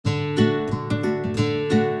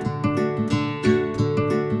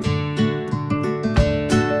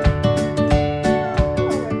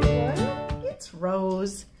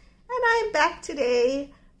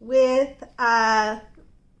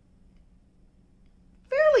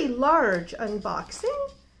large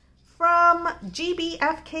unboxing from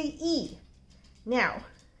GBFKE. Now,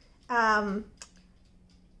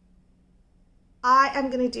 I am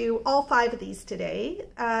going to do all 5 of these today.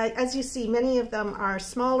 As you see, many of them are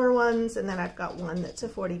smaller ones, and then I've got one that's a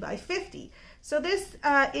 40 by 50. So this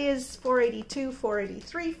is 482,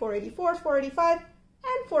 483, 484, 485,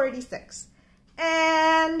 and 486.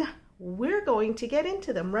 And we're going to get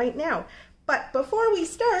into them right now. But before we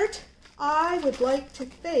start, I would like to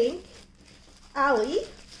thank Ali,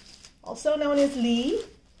 also known as Lee,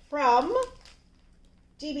 from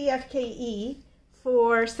GBFKE,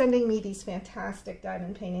 for sending me these fantastic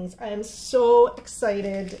diamond paintings. I am so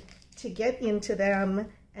excited to get into them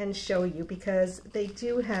and show you, because they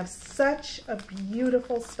do have such a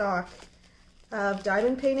beautiful stock of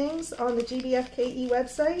diamond paintings on the GBFKE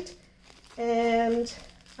website, and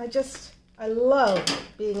I love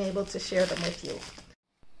being able to share them with you.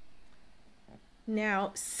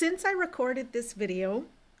 Now, since I recorded this video,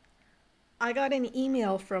 I got an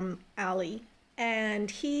email from Ali, and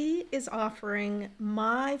he is offering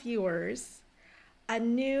my viewers a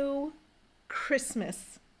new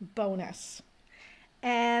Christmas bonus.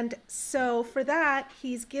 And so for that,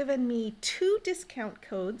 he's given me 2 discount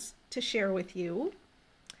codes to share with you.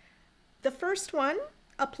 The first one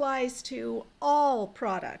applies to all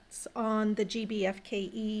products on the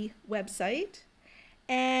GBFKE website,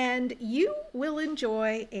 and you will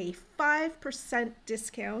enjoy a 5%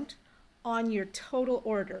 discount on your total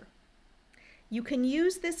order. You can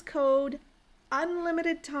use this code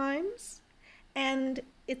unlimited times, and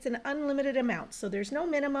it's an unlimited amount, so there's no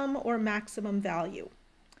minimum or maximum value.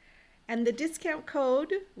 And the discount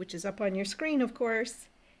code, which is up on your screen, of course,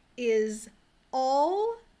 is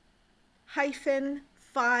all-5%.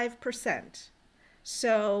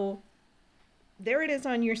 So there it is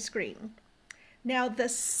on your screen. Now, the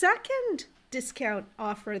second discount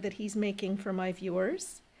offer that he's making for my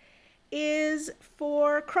viewers is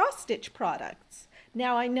for cross-stitch products.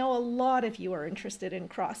 Now, I know a lot of you are interested in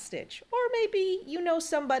cross-stitch, or maybe you know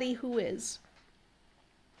somebody who is.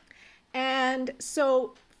 And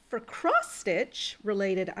so for cross-stitch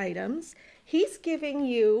related items, he's giving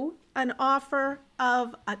you an offer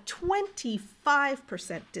of a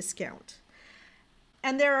 25% discount.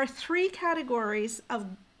 And there are 3 categories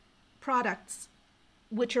of products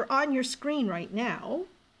which are on your screen right now,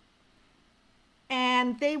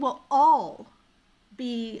 and they will all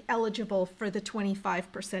be eligible for the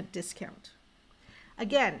 25% discount.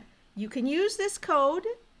 Again, you can use this code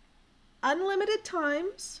unlimited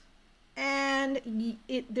times, and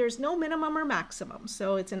there's no minimum or maximum,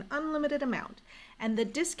 so it's an unlimited amount. And the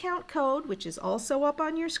discount code, which is also up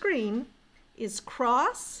on your screen, is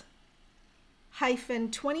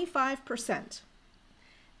cross-25%.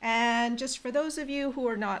 And just for those of you who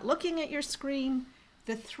are not looking at your screen,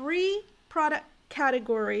 the 3 product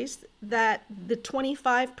categories that the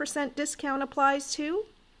 25% discount applies to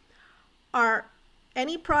are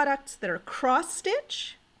any products that are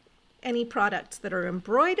cross-stitch, any products that are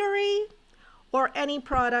embroidery, or any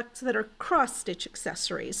products that are cross-stitch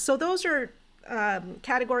accessories. So those are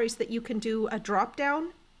categories that you can do a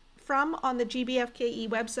drop-down from on the GBFKE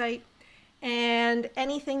website, and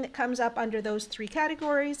anything that comes up under those 3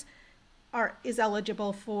 categories is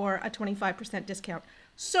eligible for a 25% discount.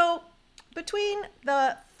 So between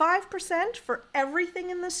the 5% for everything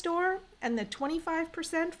in the store and the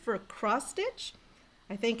 25% for cross-stitch,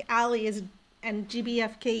 I think Ali and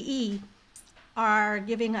GBFKE are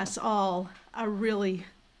giving us all a really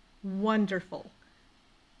wonderful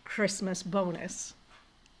Christmas bonus.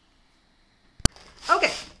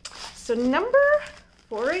 Okay, so number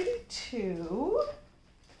 482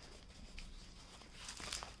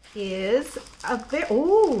 is a bit,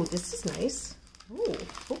 oh, this is nice. Oh,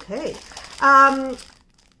 okay.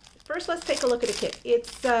 First, let's take a look at a kit.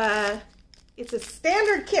 It's a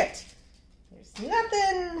standard kit. There's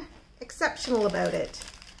nothing exceptional about it.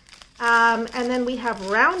 And then we have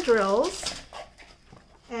round drills.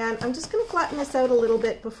 And I'm just going to flatten this out a little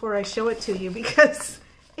bit before I show it to you, because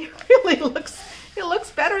it really looks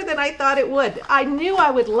better than I thought it would. I knew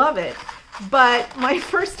I would love it, but my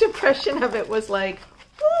first impression of it was like,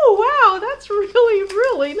 oh, wow, that's really,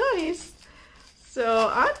 really nice.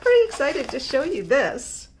 So I'm pretty excited to show you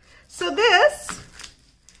this. So this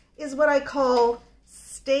is what I call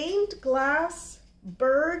stained glass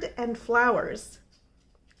bird and flowers.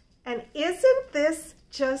 And isn't this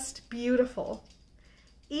just beautiful?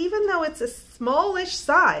 Even though it's a smallish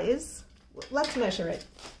size, let's measure it.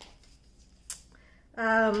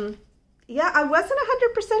 Yeah, I wasn't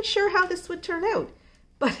 100% sure how this would turn out,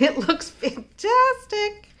 but it looks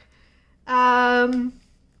fantastic.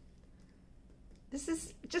 this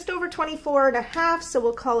is just over 24.5, so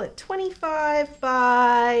we'll call it 25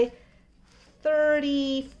 by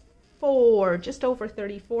 34, just over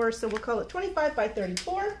 34, so we'll call it 25 by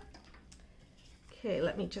 34. Okay,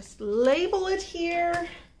 let me just label it here,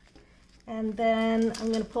 and then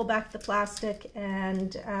I'm going to pull back the plastic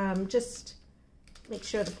and just make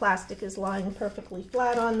sure the plastic is lying perfectly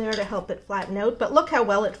flat on there to help it flatten out. But look how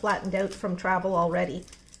well it flattened out from travel already.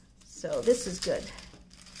 So this is good.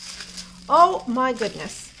 Oh my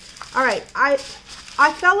goodness. All right, I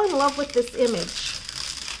fell in love with this image,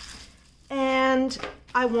 and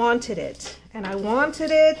I wanted it, and I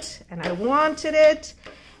wanted it, and I wanted it.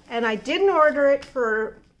 And I didn't order it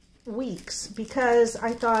for weeks because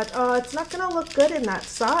I thought, oh, it's not going to look good in that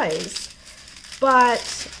size.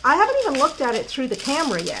 But I haven't even looked at it through the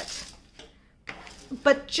camera yet.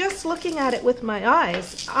 But just looking at it with my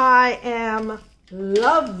eyes, I am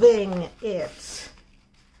loving it.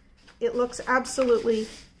 It looks absolutely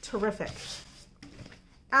terrific.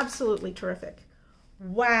 Absolutely terrific.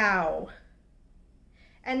 Wow.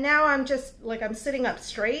 And now I'm just, like, I'm sitting up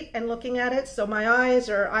straight and looking at it, so my eyes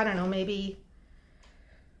are, I don't know, maybe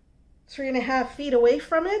 3.5 feet away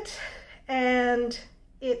from it, and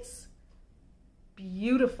it's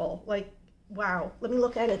beautiful. Like, wow. Let me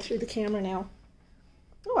look at it through the camera now.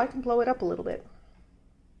 Oh, I can blow it up a little bit.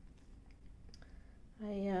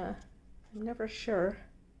 I'm never sure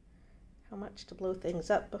how much to blow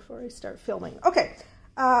things up before I start filming. Okay,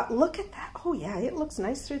 look at that. Oh yeah, it looks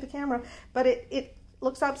nice through the camera, but it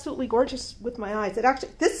looks absolutely gorgeous with my eyes. It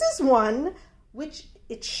actually, this is one which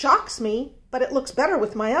it shocks me, but it looks better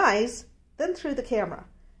with my eyes than through the camera.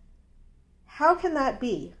 How can that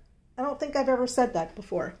be? I don't think I've ever said that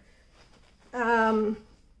before. I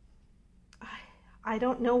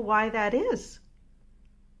don't know why that is.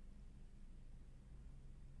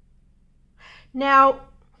 Now,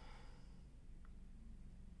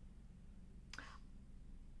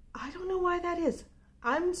 I don't know why that is.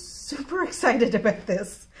 I'm super excited about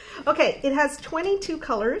this. Okay, it has 22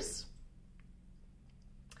 colors,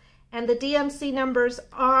 and the DMC numbers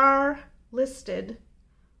are listed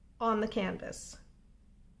on the canvas.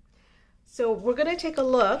 So we're going to take a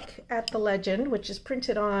look at the legend, which is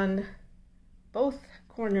printed on both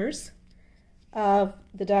corners of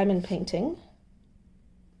the diamond painting.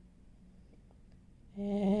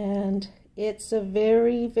 And it's a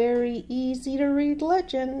very, very easy to read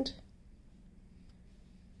legend.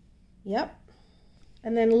 Yep.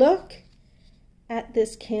 And then look at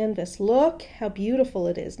this canvas. Look how beautiful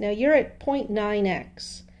it is. Now you're at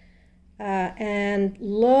 0.9x. And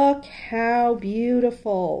look how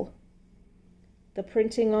beautiful the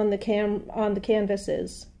printing on the canvas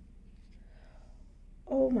is.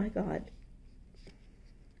 Oh my God.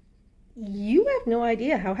 You have no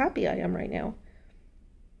idea how happy I am right now.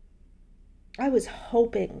 I was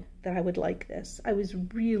hoping that I would like this. I was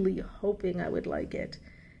really hoping I would like it.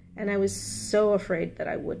 And I was so afraid that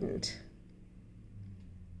I wouldn't.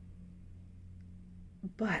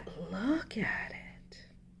 But look at it.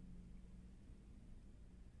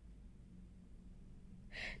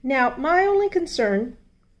 Now, my only concern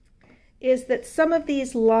is that some of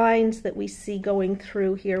these lines that we see going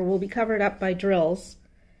through here will be covered up by drills.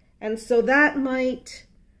 And so that might,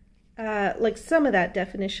 like some of that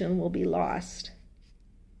definition will be lost.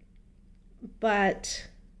 But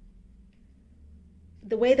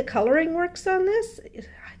the way the coloring works on this,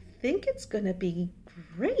 I think it's going to be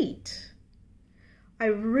great. I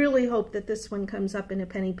really hope that this one comes up in a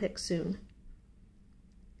penny pick soon,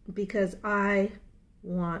 because I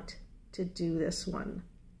want to do this one.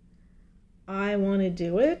 I want to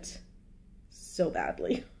do it so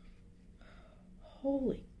badly.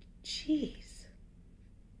 Holy jeez.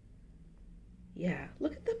 Yeah,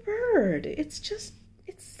 look at the bird. It's just,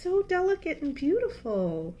 it's so delicate and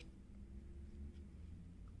beautiful.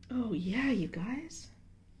 Oh yeah, you guys.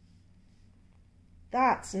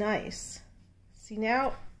 That's nice. See,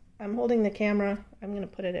 now I'm holding the camera. I'm going to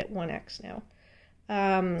put it at 1x now.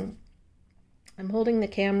 I'm holding the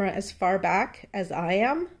camera as far back as I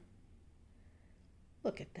am.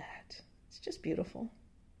 Look at that. It's just beautiful.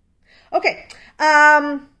 Okay.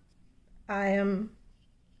 I am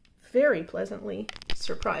very pleasantly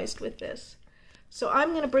surprised with this. So I'm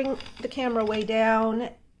going to bring the camera way down,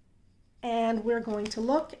 and we're going to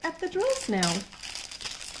look at the drills now.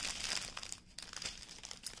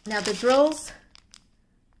 Now the drills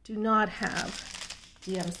do not have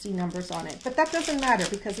DMC numbers on it, but that doesn't matter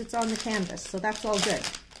because it's on the canvas, so that's all good.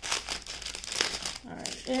 All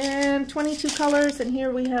right, and 22 colors, and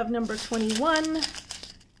here we have number 21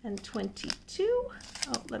 and 22.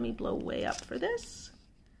 Oh, let me blow way up for this.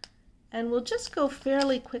 and we'll just go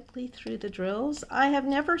fairly quickly through the drills. I have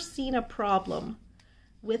never seen a problem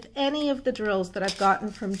with any of the drills that I've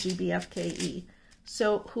gotten from GBFKE.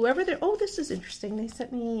 So whoever they're, oh, this is interesting. They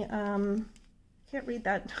sent me, can't read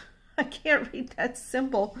that. I can't read that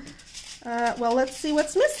symbol. Well, let's see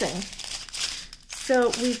what's missing.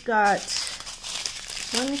 So we've got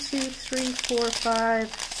 1, 2, 3, 4,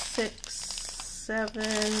 5, 6, 7,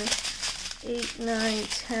 8, 9,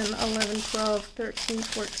 10, 11, 12, 13,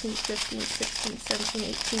 14, 15, 16, 17,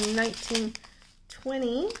 18, 19,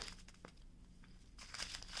 20.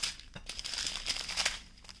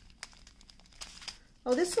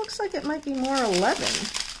 Oh, this looks like it might be more 11.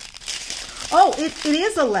 Oh, it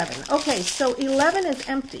is 11. Okay, so 11 is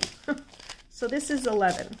empty. So this is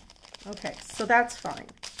 11. Okay, so that's fine.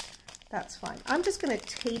 That's fine. I'm just going to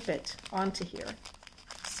tape it onto here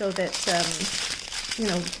so that, you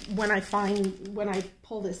know, when I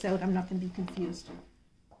pull this out, I'm not going to be confused.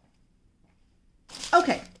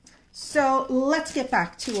 Okay, so let's get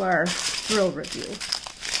back to our drill review.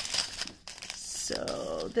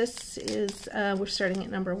 So this is, we're starting at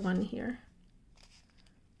number 1 here.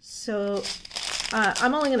 So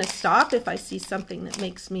I'm only going to stop if I see something that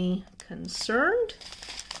makes me concerned,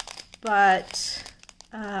 but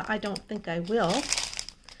I don't think I will.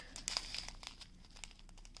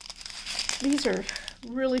 These are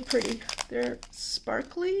really pretty. They're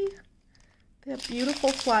sparkly. They have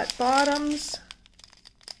beautiful flat bottoms.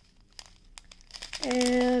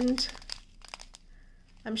 And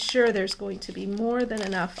I'm sure there's going to be more than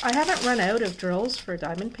enough. I haven't run out of drills for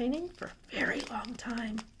diamond painting for a very long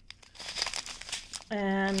time.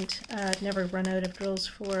 And I've never run out of drills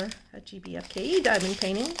for a GBFKE diamond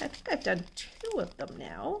painting. I think I've done 2 of them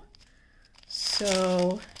now.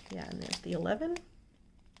 So, yeah, and there's the 11.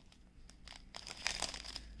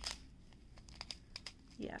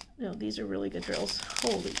 Yeah, no, these are really good drills.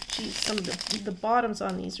 Holy geez, some of the bottoms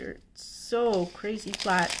on these are so crazy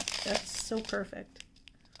flat. That's so perfect.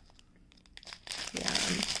 Yeah,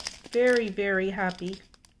 I'm very, very happy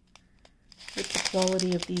with the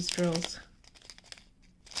quality of these drills.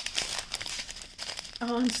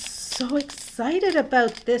 Oh, I'm so excited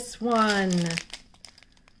about this one.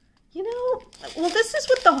 You know, well, this is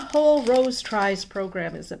what the whole Rose Tries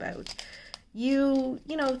program is about. You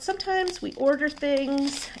know, sometimes we order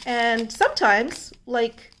things, and sometimes,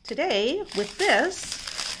 like today with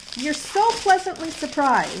this, you're so pleasantly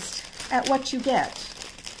surprised at what you get.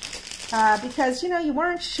 Because, you know, you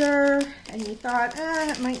weren't sure, and you thought,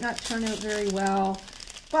 it might not turn out very well,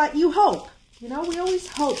 but you hope. You know, we always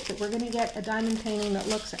hope that we're going to get a diamond painting that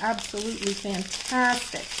looks absolutely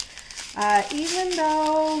fantastic, even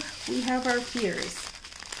though we have our fears.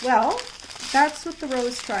 Well, that's what the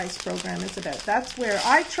Rose Tries program is about. That's where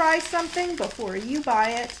I try something before you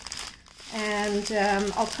buy it, and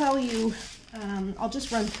I'll tell you, I'll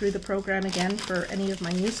just run through the program again for any of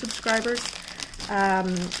my new subscribers, or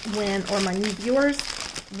my new viewers,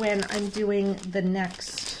 when I'm doing the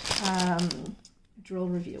next drill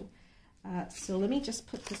review. So let me just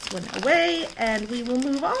put this one away, and we will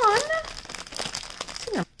move on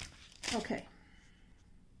to number. Okay.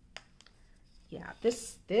 Yeah,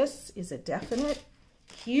 this is a definite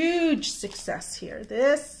huge success here.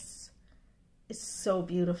 This is so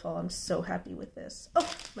beautiful. I'm so happy with this. Oh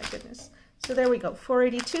my goodness. So there we go.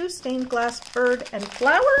 482 stained glass bird and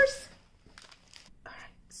flowers. All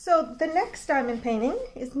right. So the next diamond painting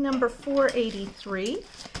is number 483,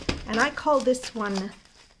 and I call this one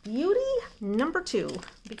Beauty number 2,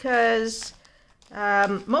 because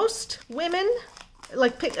most women,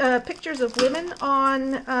 like pictures of women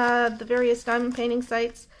on the various diamond painting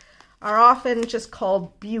sites, are often just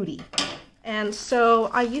called Beauty. And so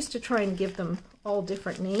I used to try and give them all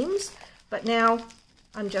different names, but now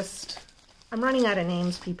I'm running out of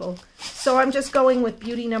names, people. So I'm just going with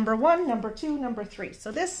Beauty number 1, number 2, number 3.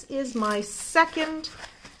 So this is my second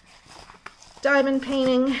diamond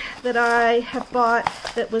painting that I have bought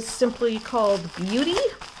that was simply called Beauty.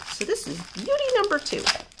 So this is Beauty number 2.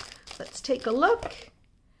 Let's take a look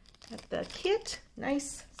at the kit.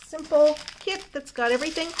 Nice, simple kit that's got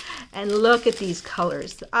everything. And look at these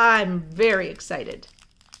colors. I'm very excited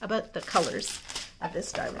about the colors of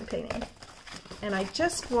this diamond painting. And I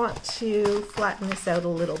just want to flatten this out a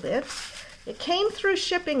little bit. It came through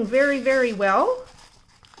shipping very, very well.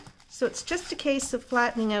 So it's just a case of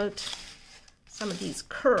flattening out some of these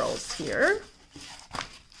curls here.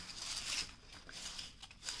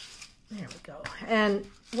 There we go. And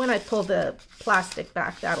when I pull the plastic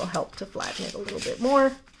back, that'll help to flatten it a little bit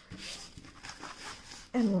more.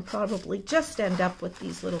 And we'll probably just end up with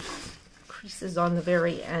these little creases on the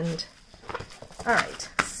very end. All right,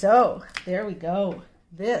 so there we go.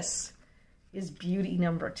 This is beauty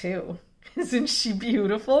number 2. Isn't she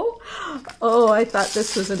beautiful? Oh, I thought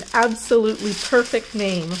this was an absolutely perfect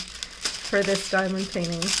name for this diamond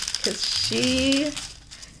painting because she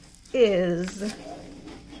is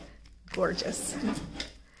gorgeous.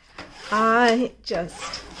 I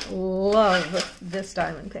just love this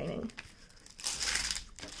diamond painting.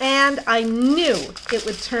 And I knew it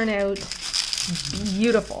would turn out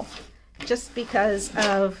beautiful just because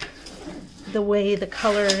of the way the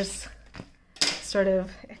colors sort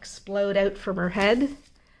of explode out from her head.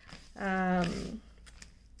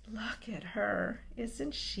 Look at her.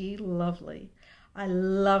 Isn't she lovely? I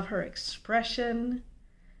love her expression.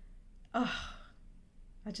 Oh,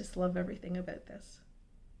 I just love everything about this.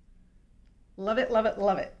 Love it, love it,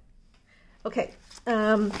 love it. Okay,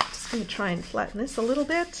 just going to try and flatten this a little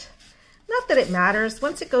bit. Not that it matters.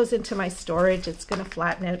 Once it goes into my storage, it's going to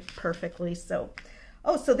flatten out perfectly. So,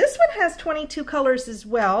 oh, so this one has 22 colors as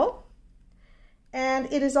well.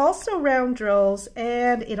 And it is also round drills,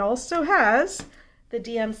 and it also has the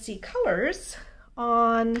DMC colors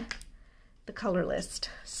on the color list.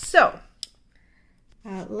 So,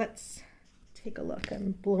 let's take a look.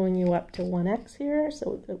 I'm blowing you up to 1x here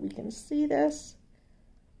so that we can see this.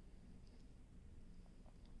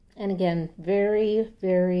 And again, very,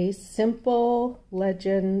 very simple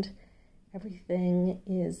legend. Everything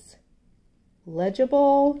is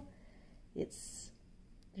legible.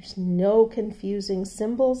 There's no confusing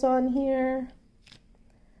symbols on here.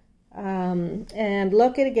 And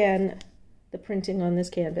look at, again, the printing on this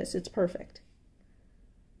canvas. It's perfect.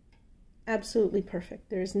 Absolutely perfect.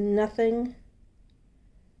 There's nothing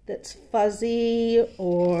that's fuzzy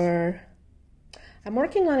or... I'm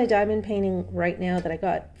working on a diamond painting right now that I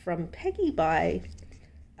got from Peggy by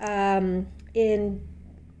I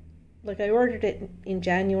ordered it in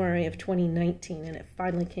January of 2019 and it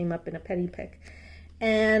finally came up in a penny pick.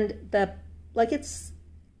 And the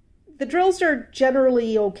drills are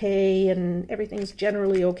generally okay and everything's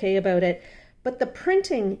generally okay about it, but the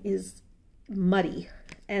printing is muddy.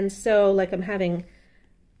 And so I'm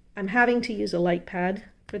having to use a light pad.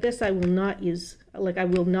 For this, I will not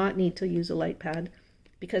need to use a light pad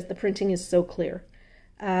because the printing is so clear.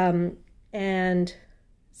 And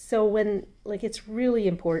so when, it's really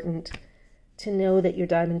important to know that your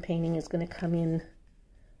diamond painting is going to come in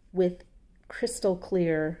with crystal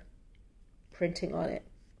clear printing on it,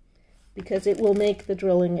 because it will make the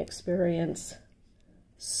drilling experience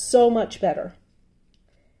so much better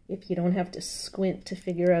if you don't have to squint to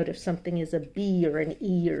figure out if something is a B or an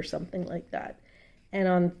E or something like that. And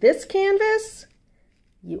on this canvas,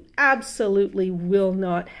 you absolutely will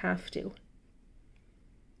not have to,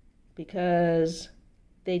 because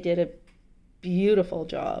they did a beautiful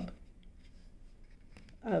job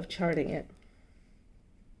of charting it.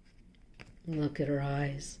 Look at her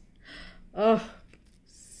eyes. Oh,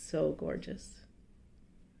 so gorgeous.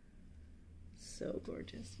 So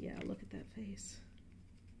gorgeous. Yeah, look at that face.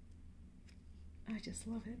 I just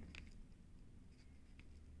love it.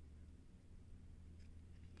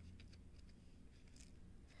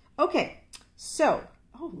 Okay, so,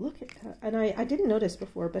 oh, look at that. And I didn't notice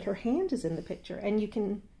before, but her hand is in the picture, and you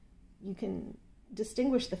can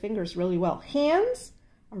distinguish the fingers really well. Hands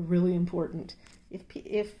are really important.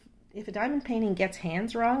 If a diamond painting gets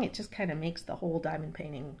hands wrong, it just kind of makes the whole diamond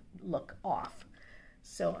painting look off.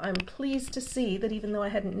 So I'm pleased to see that even though I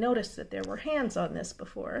hadn't noticed that there were hands on this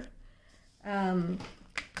before, the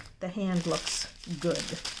hand looks good.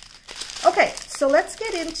 Okay, so let's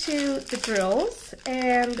get into the drills,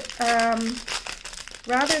 and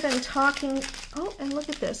rather than talking, oh, and look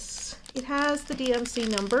at this. It has the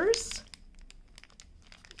DMC numbers.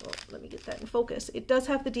 Oh, let me get that in focus. It does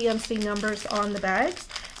have the DMC numbers on the bags,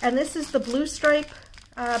 and this is the blue stripe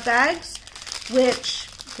bags, which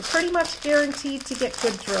you're pretty much guaranteed to get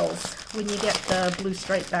good drills when you get the blue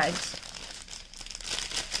stripe bags.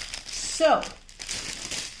 So,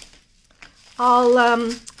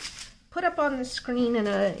 I'll put up on the screen in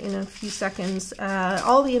a few seconds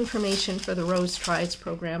all the information for the Rose Tries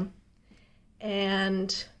program,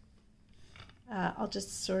 and I'll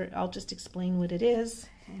just explain what it is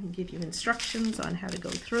and give you instructions on how to go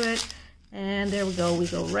through it. And there we go. We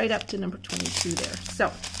go right up to number 22 there.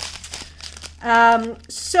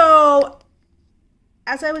 So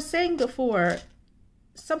as I was saying before,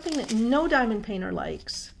 something that no diamond painter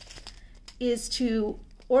likes is to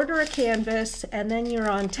order a canvas and then you're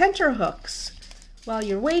on tenterhooks while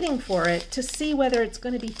you're waiting for it to see whether it's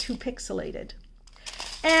going to be too pixelated.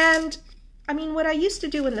 And I mean, what I used to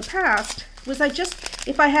do in the past was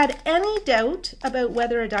if I had any doubt about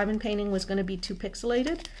whether a diamond painting was going to be too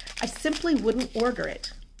pixelated, I simply wouldn't order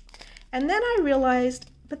it. And then I realized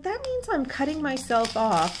but that means I'm cutting myself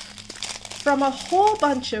off from a whole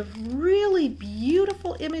bunch of really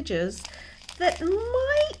beautiful images that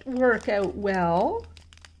might work out well,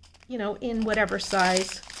 you know, in whatever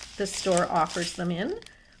size the store offers them in.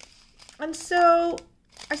 And so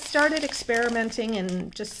I started experimenting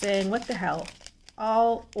and just saying, what the hell,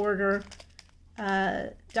 I'll order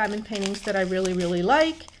diamond paintings that I really, really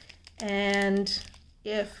like, and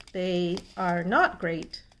if they are not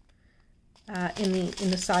great in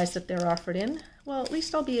the size that they're offered in, well, at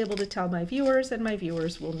least I'll be able to tell my viewers, and my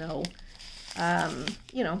viewers will know,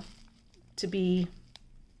 you know, to be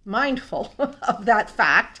mindful of that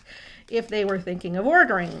fact if they were thinking of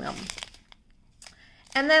ordering them.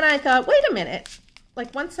 And then I thought, wait a minute,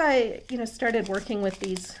 like once I, you know, started working with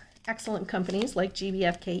these excellent companies like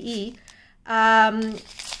GBFKE,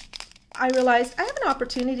 I realized I have an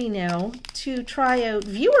opportunity now to try out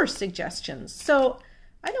viewer suggestions. So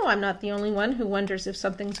I know I'm not the only one who wonders if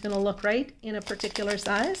something's going to look right in a particular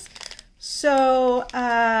size. So,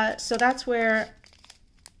 so that's where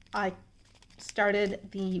I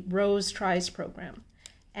started the Rose Tries program.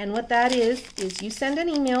 And what that is you send an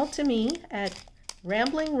email to me at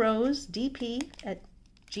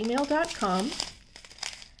ramblingrosedp@gmail.com,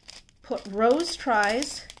 put Rose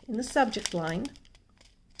Tries in the subject line,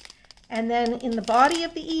 and then in the body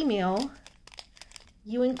of the email,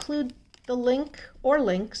 you include the link or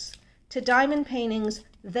links to diamond paintings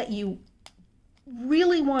that you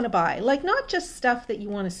really want to buy. Like, not just stuff that you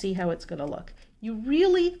want to see how it's going to look. You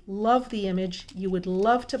really love the image. You would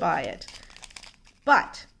love to buy it.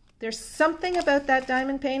 But there's something about that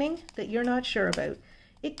diamond painting that you're not sure about.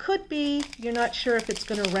 It could be you're not sure if it's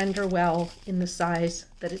going to render well in the size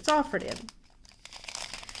that it's offered in.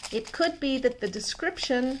 It could be that the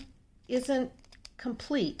description isn't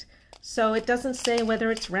complete. So it doesn't say whether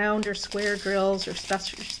it's round or square drills or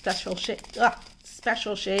special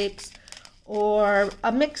shapes, or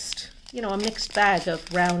a mixed, you know, a mixed bag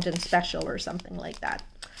of round and special or something like that.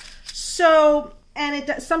 So,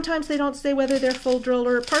 and sometimes they don't say whether they're full drill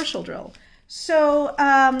or partial drill. So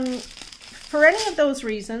for any of those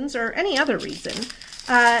reasons or any other reason,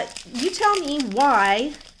 you tell me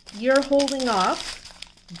why you're holding off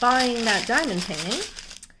buying that diamond painting,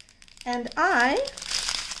 and I,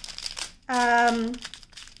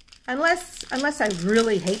 unless I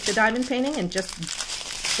really hate the diamond painting and just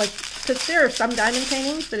like, because there are some diamond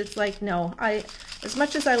paintings that it's like, no, as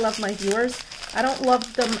much as I love my viewers, I don't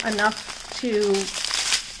love them enough to,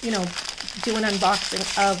 you know, do an unboxing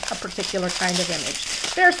of a particular kind of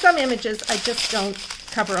image. There are some images I just don't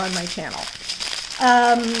cover on my channel.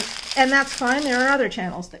 And that's fine. There are other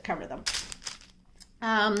channels that cover them.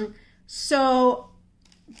 So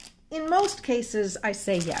in most cases, I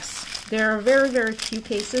say yes. There are very, very few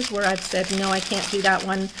cases where I've said, no, I can't do that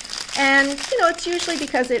one. And, you know, it's usually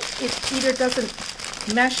because it either doesn't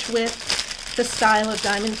mesh with the style of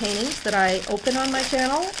diamond paintings that I open on my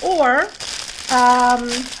channel, or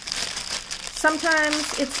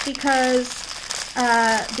sometimes it's because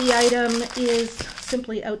the item is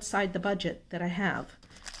simply outside the budget that I have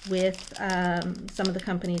with some of the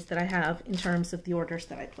companies that I have in terms of the orders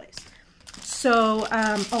that I place. So,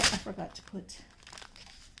 oh, I forgot to put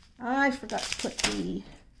the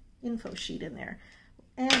info sheet in there.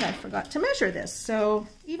 And I forgot to measure this. So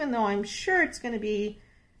even though I'm sure it's going to be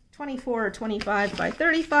 24 or 25 by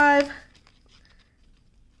 35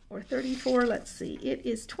 or 34, let's see, it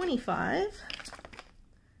is 25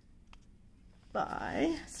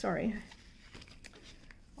 by, sorry,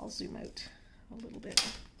 I'll zoom out a little bit.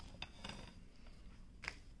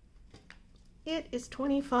 It is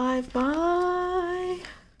 25 by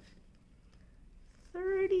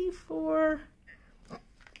 34,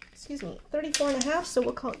 excuse me, 34 and a half, so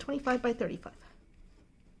we'll call it 25 by 35.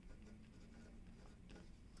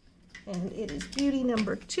 And it is beauty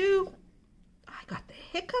number 2. I got the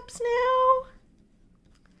hiccups now.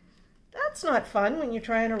 That's not fun when you're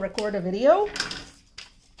trying to record a video.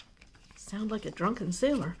 Sound like a drunken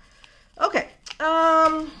sailor. Okay,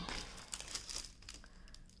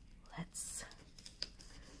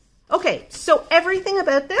 okay, so everything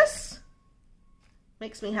about this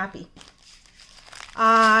makes me happy.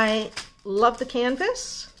 I love the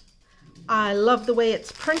canvas. I love the way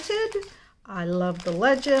it's printed. I love the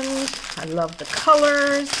legend. I love the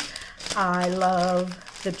colors. I love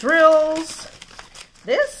the drills.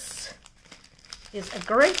 This is a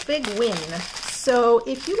great big win. So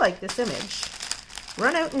if you like this image,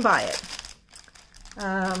 run out and buy it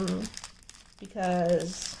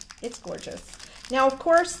because it's gorgeous. Now, of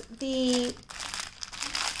course, the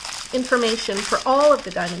information for all of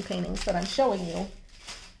the diamond paintings that I'm showing you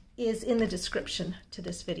is in the description to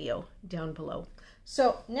this video down below.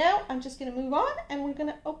 So now I'm just going to move on and we're going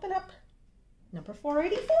to open up number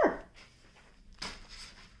 484.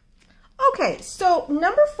 Okay, so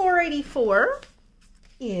number 484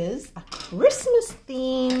 is a Christmas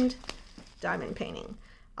themed diamond painting.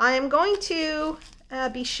 I am going to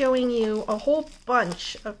be showing you a whole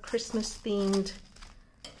bunch of Christmas themed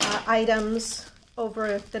items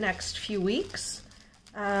over the next few weeks.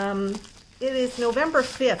 It is November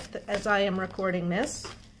 5th as I am recording this,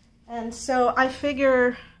 and so I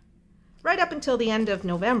figure right up until the end of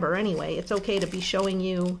November anyway, it's okay to be showing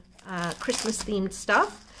you Christmas themed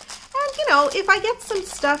stuff. And you know, if I get some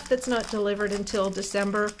stuff that's not delivered until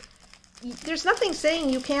December, there's nothing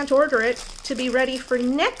saying you can't order it to be ready for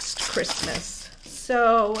next Christmas.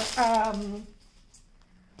 So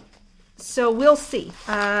so we'll see.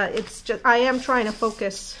 It's just, I am trying to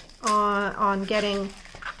focus on getting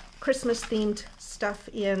Christmas themed stuff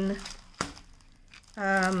in.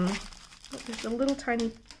 There's a little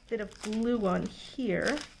tiny bit of glue on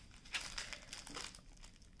here.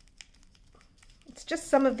 It's just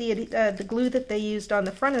some of the glue that they used on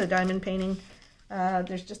the front of the diamond painting.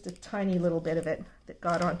 There's just a tiny little bit of it that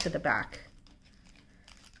got onto the back.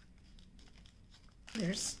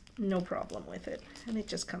 There's no problem with it, and it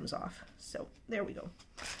just comes off. So there we go.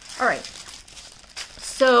 All right,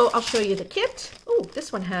 so I'll show you the kit. Oh,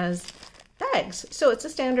 this one has bags. So it's a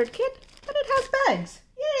standard kit, but it has bags.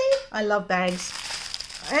 Yay! I love bags.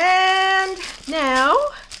 And now,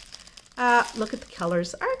 look at the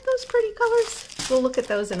colors. Aren't those pretty colors? We'll look at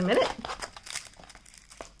those in a minute.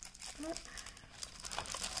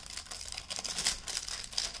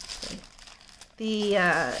 The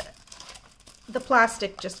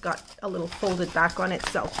plastic just got a little folded back on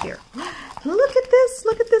itself here. Look at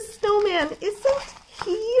this snowman. Isn't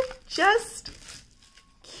he just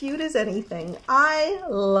cute as anything? I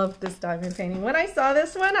love this diamond painting. When I saw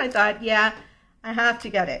this one, I thought, yeah, I have to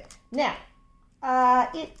get it. Now,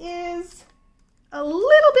 it is a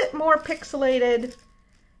little bit more pixelated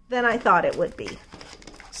than I thought it would be.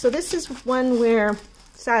 So this is one where,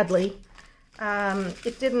 sadly,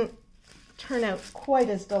 it didn't turn out quite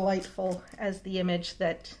as delightful as the image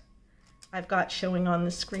that I've got showing on the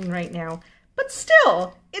screen right now. But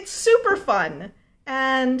still, it's super fun,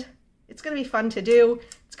 and it's going to be fun to do.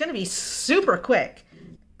 It's going to be super quick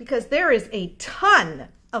because there is a ton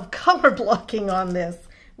of color blocking on this,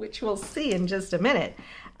 which we'll see in just a minute.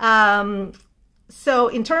 So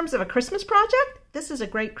in terms of a Christmas project, this is a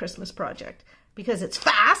great Christmas project because it's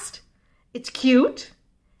fast, it's cute,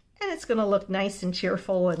 and it's going to look nice and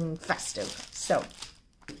cheerful and festive. So,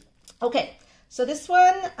 okay, so this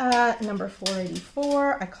one, number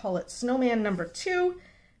 484, I call it Snowman number 2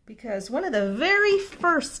 because one of the very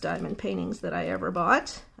first diamond paintings that I ever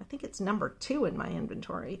bought, I think it's number 2 in my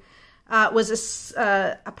inventory, was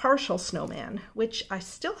a partial snowman, which I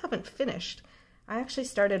still haven't finished. I actually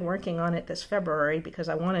started working on it this February because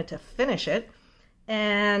I wanted to finish it.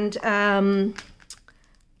 And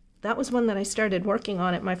that was one that I started working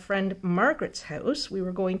on at my friend Margaret's house. We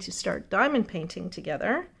were going to start diamond painting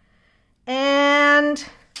together. And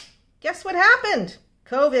guess what happened?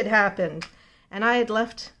 COVID happened. And I had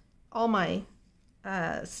left all my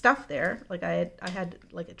stuff there. Like I had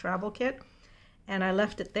like a travel kit, and I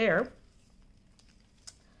left it there.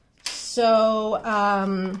 So,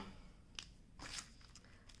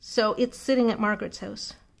 so it's sitting at Margaret's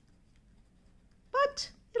house.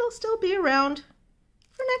 But it'll still be around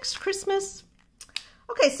for next Christmas.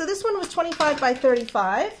 Okay, so this one was 25 by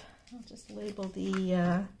 35. I'll just label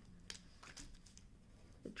the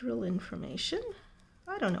drill information.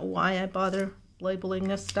 I don't know why I bother labeling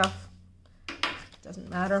this stuff. Doesn't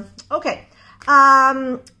matter. Okay,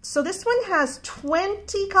 so this one has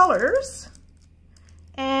 20 colors,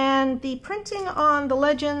 and the printing on the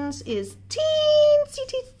legends is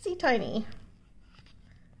teensy tiny.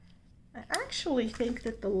 I actually think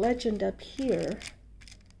that the legend up here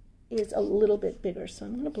is a little bit bigger, so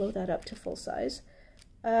I'm going to blow that up to full size.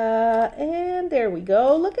 And there we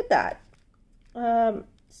go. Look at that.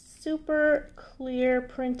 Super clear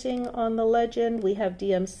printing on the legend. We have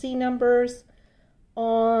DMC numbers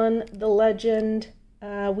on the legend.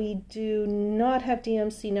 We do not have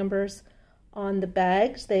DMC numbers on the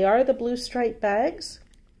bags. They are the blue stripe bags,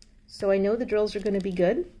 so I know the drills are going to be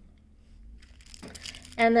good.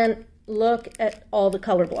 And then look at all the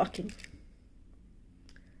color blocking.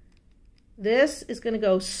 This is going to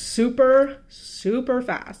go super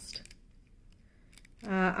fast.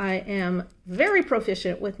 I am very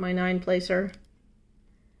proficient with my 9-placer,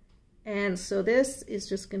 and so this is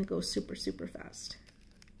just going to go super fast.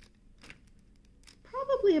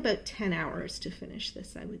 Probably about 10 hours to finish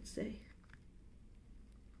this, I would say.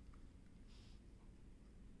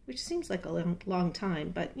 which seems like a long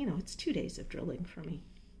time, but you know, it's 2 days of drilling for me.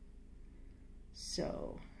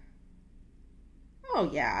 So, oh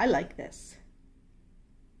yeah, I like this.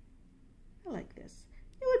 I like this.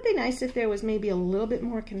 It would be nice if there was maybe a little bit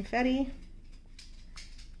more confetti.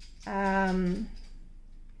 But,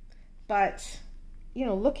 you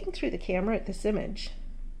know, looking through the camera at this image,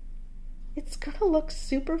 it's gonna look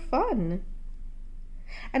super fun.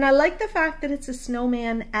 And I like the fact that it's a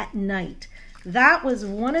snowman at night. That was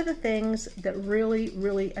one of the things that really,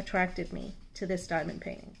 really attracted me to this diamond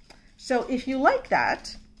painting. So if you like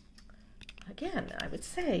that, again, I would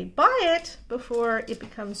say buy it before it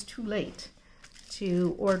becomes too late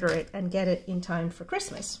to order it and get it in time for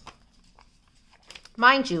Christmas.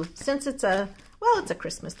 Mind you, since it's a, well, it's a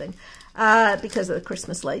Christmas thing because of the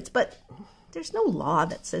Christmas lights, but there's no law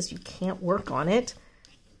that says you can't work on it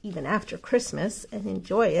even after Christmas and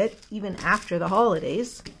enjoy it even after the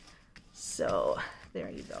holidays. So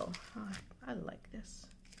there you go. Oh, I like this.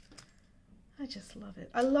 I just love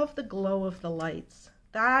it. I love the glow of the lights.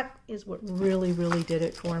 That is what really, really did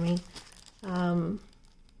it for me.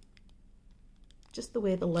 Just the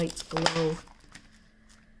way the lights glow.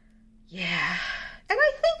 Yeah. And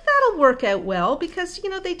I think that'll work out well because, you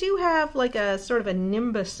know, they do have like a sort of a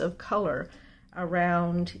nimbus of color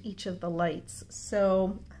around each of the lights.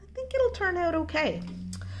 So I think it'll turn out okay.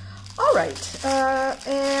 All right.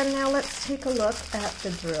 And now let's take a look at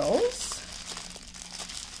the drills.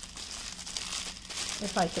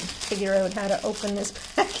 If I can figure out how to open this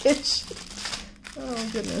package. Oh,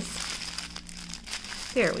 goodness.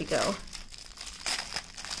 There we go.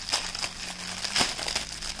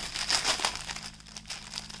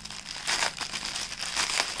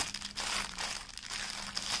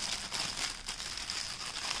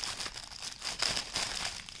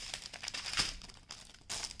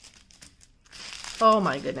 Oh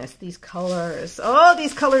my goodness, these colors. Oh,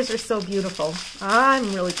 these colors are so beautiful.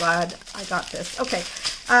 I'm really glad I got this. Okay,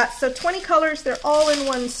 so 20 colors, they're all in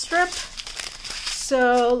one strip.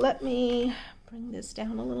 So let me bring this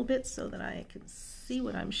down a little bit so that I can see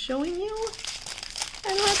what I'm showing you.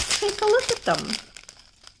 And let's take a look at them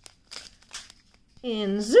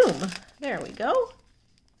in Zoom. There we go.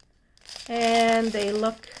 And they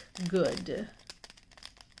look good.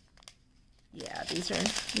 Yeah, these are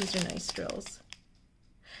nice drills.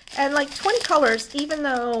 And like 20 colors, even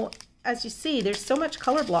though, as you see, there's so much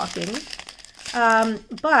color blocking, and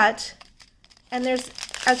there's,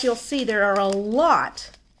 as you'll see, there are a lot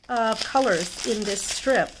of colors in this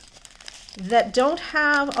strip that don't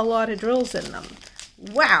have a lot of drills in them.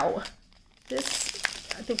 Wow. This,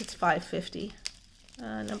 I think it's $5.50.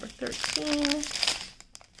 Number 13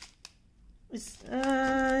 is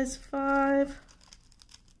 5.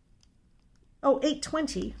 Oh,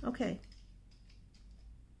 $8.20. Okay.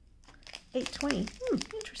 $8.20.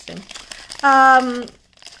 Interesting.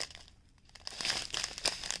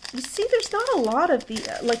 You see, there's not a lot of the,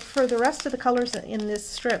 like for the rest of the colors in this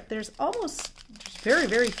strip, there's very,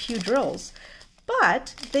 very few drills.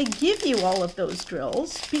 But they give you all of those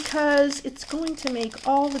drills because it's going to make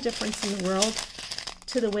all the difference in the world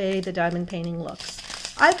to the way the diamond painting looks.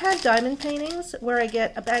 I've had diamond paintings where I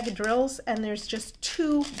get a bag of drills and there's just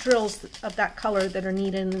 2 drills of that color that are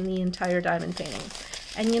needed in the entire diamond painting.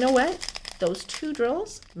 And you know what? Those 2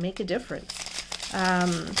 drills make a difference.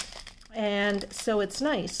 And so it's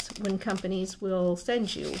nice when companies will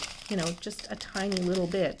send you, you know, just a tiny little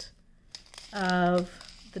bit of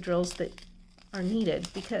the drills that are needed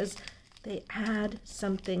because they add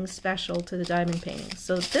something special to the diamond painting.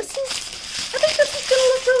 So this is, I think this is going to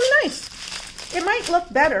look really nice. It might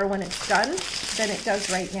look better when it's done than it does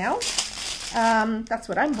right now. That's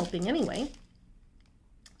what I'm hoping anyway.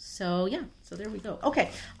 So yeah, so there we go.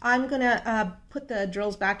 Okay, I'm gonna put the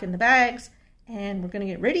drills back in the bags and we're gonna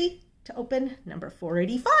get ready to open number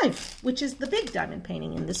 485, which is the big diamond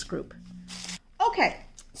painting in this group. Okay,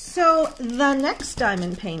 so the next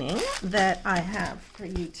diamond painting that I have for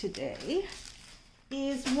you today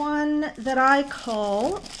is one that I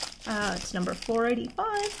call, it's number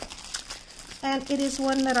 485, and it is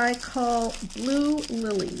one that I call Blue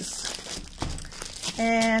Lilies.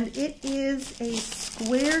 And it is a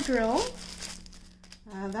square drill.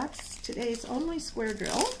 That's today's only square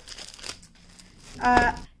drill.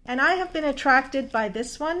 And I have been attracted by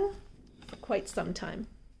this one for quite some time.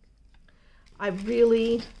 I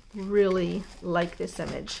really, really like this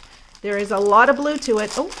image. There is a lot of blue to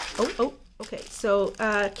it. Oh, okay. So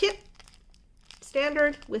kit,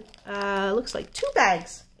 standard with, looks like 2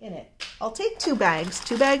 bags in it. I'll take 2 bags.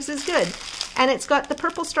 2 bags is good. And it's got the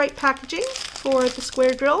purple stripe packaging for the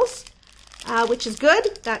square drills. which is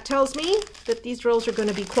good. That tells me that these drills are going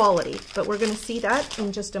to be quality, but we're going to see that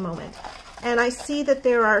in just a moment. And I see that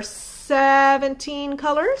there are 17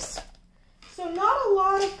 colors. So not a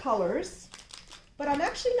lot of colors, but I'm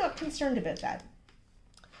actually not concerned about that.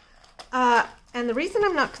 And the reason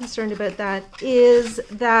I'm not concerned about that is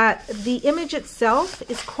that the image itself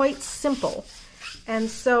is quite simple. And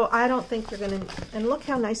so I don't think we're going to, and look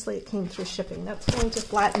how nicely it came through shipping. That's going to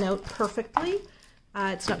flatten out perfectly.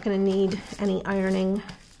 It's not going to need any ironing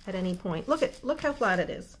at any point. Look how flat it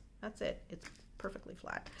is. That's it. It's perfectly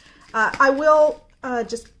flat. I will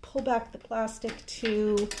just pull back the plastic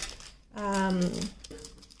to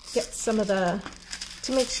get some of the,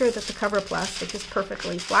 to make sure that the cover plastic is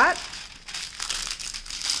perfectly flat.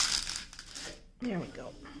 There we go.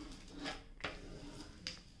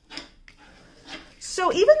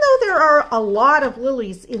 So even though there are a lot of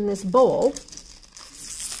lilies in this bowl,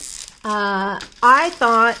 I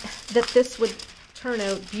thought that this would turn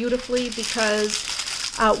out beautifully because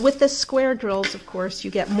with the square drills, of course, you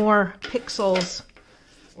get more pixels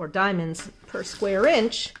or diamonds per square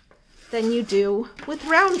inch than you do with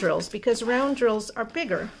round drills, because round drills are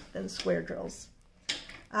bigger than square drills.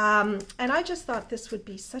 And I just thought this would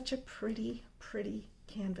be such a pretty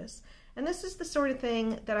canvas. And this is the sort of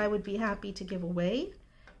thing that I would be happy to give away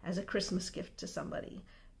as a Christmas gift to somebody,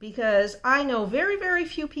 because I know very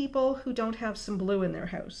few people who don't have some blue in their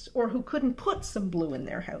house, or who couldn't put some blue in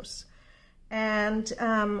their house, and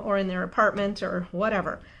or in their apartment or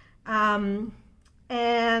whatever.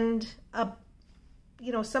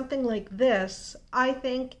 You know, something like this, I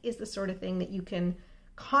think, is the sort of thing that you can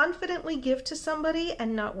confidently give to somebody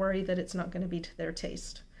and not worry that it's not going to be to their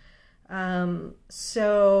taste.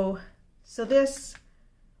 So this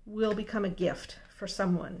will become a gift for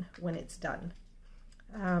someone when it's done.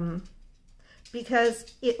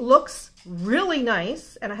 Because it looks really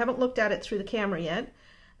nice, and I haven't looked at it through the camera yet.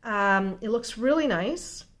 It looks really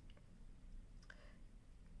nice.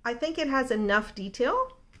 I think it has enough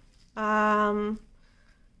detail.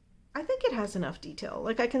 I think it has enough detail.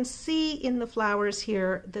 Like, I can see in the flowers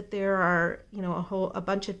here that there are, you know, a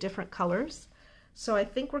bunch of different colors. So I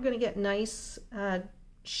think we're going to get nice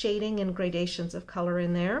shading and gradations of color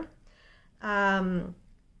in there.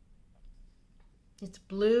 It's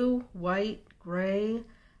blue, white, gray.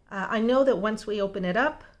 I know that once we open it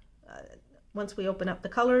up, once we open up the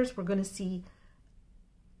colors, we're going to see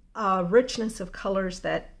a richness of colors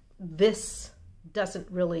that this doesn't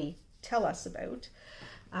really tell us about.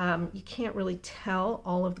 You can't really tell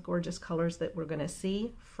all of the gorgeous colors that we're going to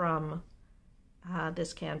see from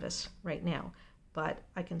this canvas right now, but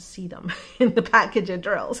I can see them in the package of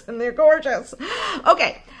drills, and they're gorgeous.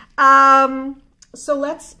 Okay, so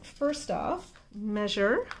let's first off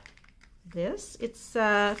measure this. It's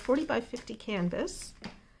 40 by 50 canvas,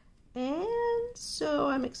 and so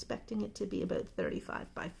I'm expecting it to be about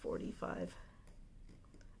 35 by 45.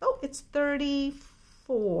 Oh, it's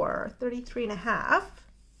 33 and a half.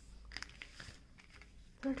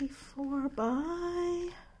 34 by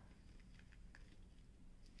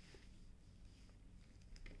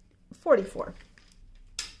 44.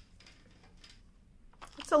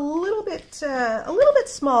 It's a little bit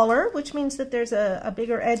smaller, which means that there's a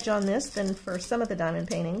bigger edge on this than for some of the diamond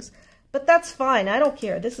paintings, but that's fine. I don't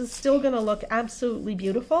care. This is still going to look absolutely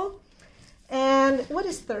beautiful. And what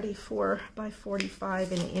is 34 by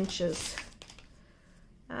 45 in inches?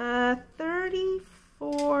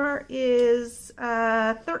 34 is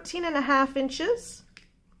 13 and a half inches,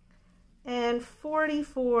 and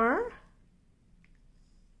 44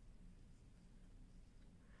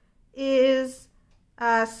 is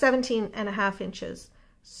 17 and a half inches.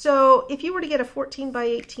 So if you were to get a 14 by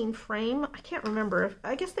 18 frame, I can't remember,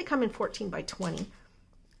 I guess they come in 14 by 20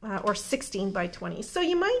 or 16 by 20. So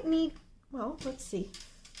you might need, well, let's see,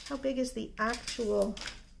 how big is the actual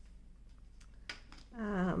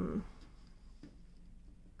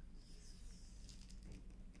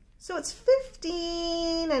so it's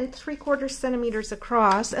 15 3/4 centimeters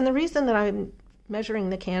across, and the reason that I'm measuring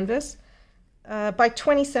the canvas by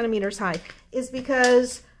 20 centimeters high is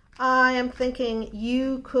because I am thinking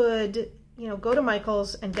you could, you know, go to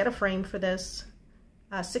Michael's and get a frame for this,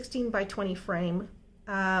 16 by 20 frame.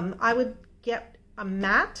 I would get a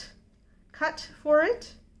mat cut for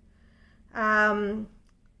it,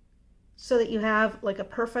 so that you have like a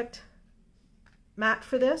perfect mat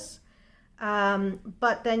for this.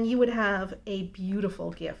 But then you would have a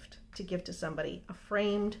beautiful gift to give to somebody, a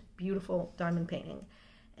framed, beautiful diamond painting.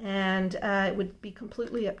 And it would be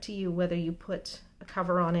completely up to you whether you put a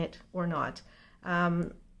cover on it or not.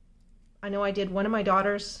 I know I did one of my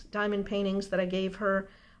daughter's diamond paintings that I gave her.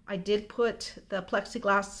 I did put the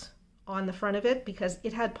plexiglass on the front of it because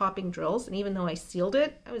it had popping drills, and even though I sealed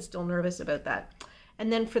it, I was still nervous about that.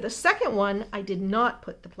 And then for the second one, I did not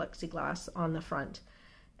put the plexiglass on the front.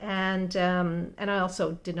 And I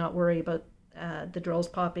also did not worry about the drills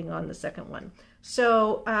popping on the second one.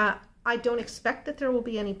 So I don't expect that there will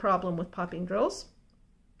be any problem with popping drills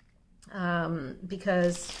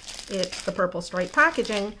because it's the purple stripe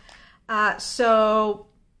packaging. So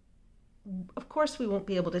of course we won't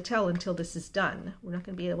be able to tell until this is done. We're not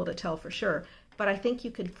going to be able to tell for sure. But I think you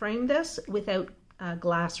could frame this without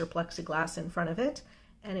glass or plexiglass in front of it,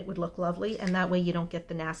 and it would look lovely, and that way you don't get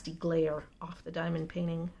the nasty glare off the diamond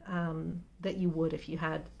painting that you would if you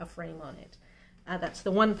had a frame on it. That's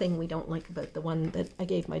the one thing we don't like about the one that I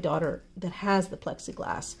gave my daughter that has the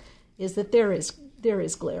plexiglass, is that there is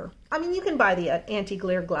glare. I mean, you can buy the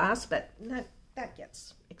anti-glare glass, but that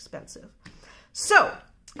gets expensive. So,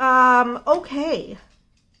 okay,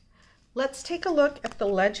 let's take a look at the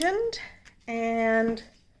legend and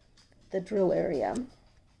the drill area.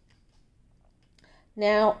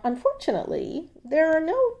 Now, unfortunately, there are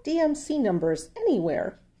no DMC numbers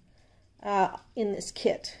anywhere in this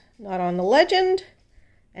kit. Not on the legend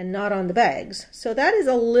and not on the bags. So that is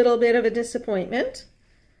a little bit of a disappointment.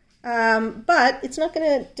 But it's not going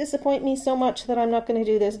to disappoint me so much that I'm not going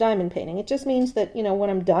to do this diamond painting. It just means that, you know, when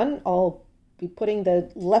I'm done, I'll be putting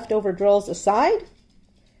the leftover drills aside.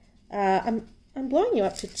 I'm blowing you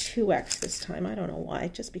up to 2x this time. I don't know why,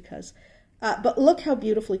 just because. But look how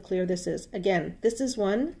beautifully clear this is. Again, this is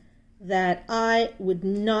one that I would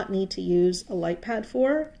not need to use a light pad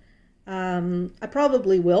for. I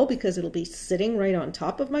probably will because it'll be sitting right on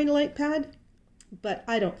top of my light pad, but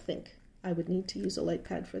I don't think I would need to use a light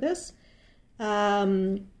pad for this.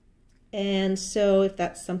 And so if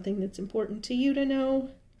that's something that's important to you to know,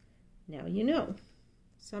 now you know.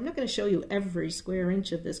 So I'm not going to show you every square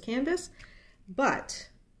inch of this canvas, but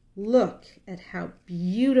look at how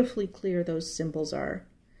beautifully clear those symbols are.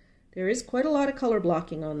 There is quite a lot of color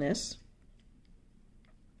blocking on this.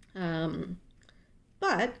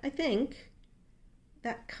 But I think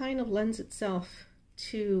that kind of lends itself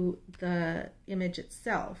to the image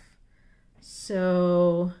itself.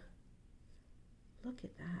 So look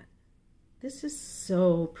at that. This is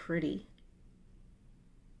so pretty.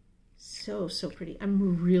 So pretty.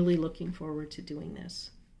 I'm really looking forward to doing this.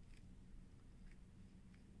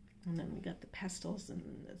 And then we got the pestles,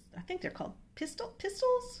 and I think they're called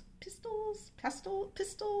pistils,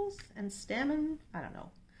 and stamen. I don't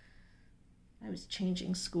know. I was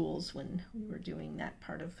changing schools when we were doing that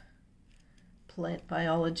part of plant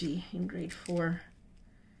biology in grade 4.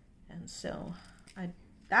 And so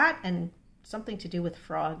that and something to do with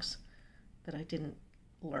frogs that I didn't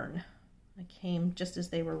learn. I came just as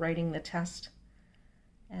they were writing the test.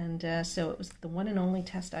 And so it was the one and only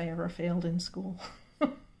test I ever failed in school.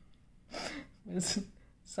 It was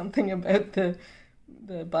something about the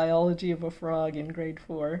biology of a frog in grade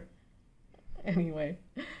 4. Anyway.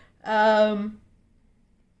 And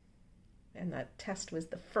that test was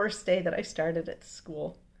the first day that I started at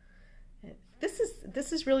school.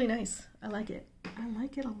 This is really nice. I like it. I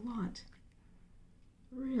like it a lot.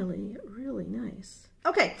 Really, really nice.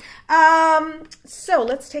 Okay, so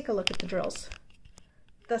let's take a look at the drills.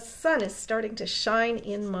 The sun is starting to shine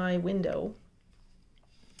in my window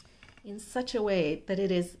in such a way that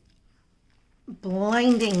it is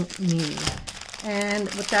blinding me. And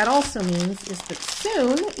what that also means is that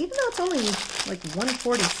soon, even though it's only like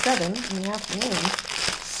 1:47 in the afternoon,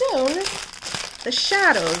 soon the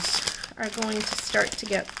shadows are going to start to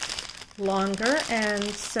get longer, and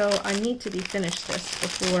so I need to be finished this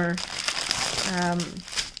before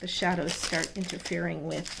the shadows start interfering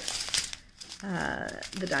with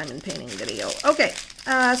the diamond painting video. Okay,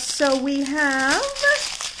 so we have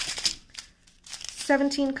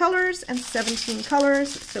 17 colors and 17 colors,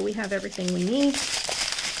 so we have everything we need.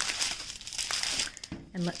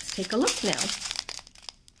 And let's take a look now.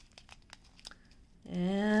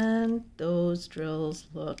 And those drills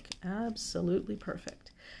look absolutely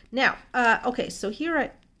perfect. Now, okay, so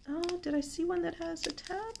here did I see one that has a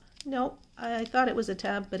tab? No, I thought it was a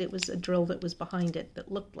tab, but it was a drill that was behind it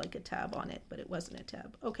that looked like a tab on it, but it wasn't a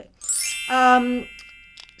tab. Okay,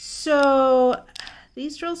 so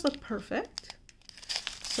these drills look perfect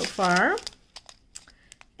so far,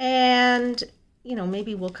 and you know,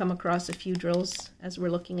 maybe we'll come across a few drills as we're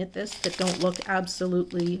looking at this that don't look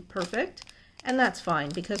absolutely perfect, and that's fine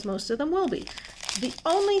because most of them will be. The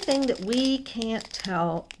only thing that we can't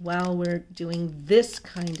tell while we're doing this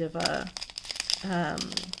kind of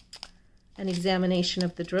an examination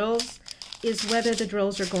of the drills is whether the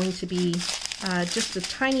drills are going to be just a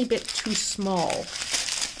tiny bit too small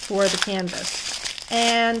for the canvas.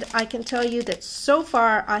 And I can tell you that so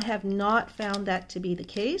far I have not found that to be the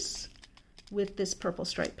case with this purple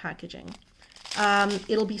stripe packaging.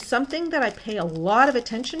 It'll be something that I pay a lot of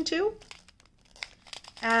attention to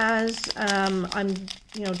as I'm,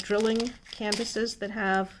 drilling canvases that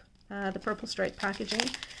have the purple stripe packaging,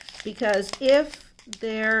 because if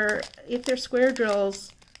their square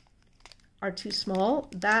drills are too small,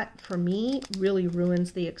 that for me really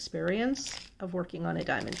ruins the experience of working on a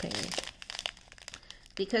diamond painting,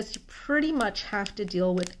 because you pretty much have to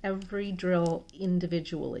deal with every drill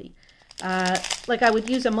individually. Like I would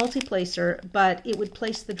use a multi-placer, but it would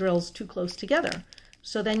place the drills too close together.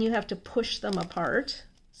 So then you have to push them apart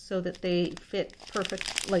so that they fit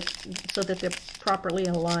perfect, so that they're properly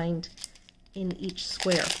aligned in each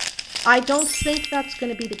square. I don't think that's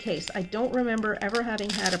going to be the case. I don't remember ever having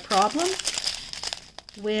had a problem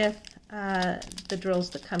with the drills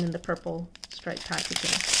that come in the purple stripe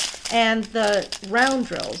packaging. And the round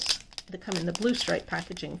drills that come in the blue stripe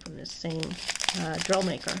packaging from this same drill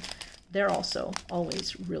maker, they're also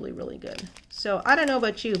always really, really good. So I don't know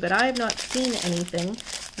about you, but I have not seen anything.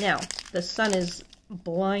 Now, the sun is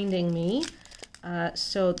blinding me,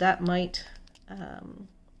 so that might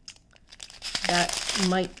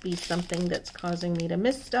be something that's causing me to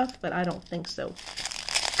miss stuff, but I don't think so.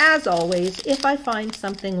 As always, if I find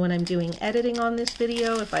something when I'm doing editing on this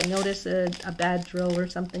video, if I notice a bad drill or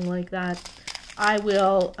something like that, I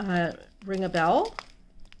will ring a bell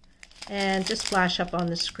and just flash up on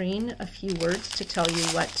the screen a few words to tell you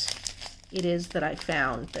what it is that I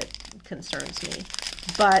found that concerns me.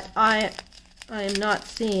 But I am not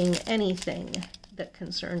seeing anything that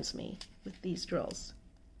concerns me with these drills.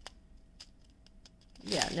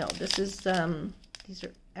 Yeah, no, this is, these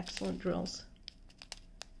are excellent drills.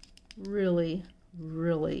 Really,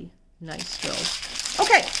 really nice drills.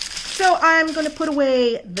 Okay, so I'm going to put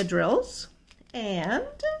away the drills, and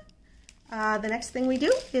the next thing we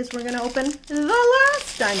do is we're going to open the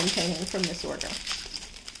last diamond painting from this order.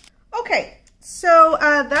 Okay, so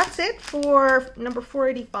that's it for number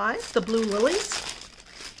 485, the Blue Lilies.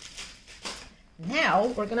 Now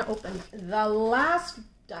we're going to open the last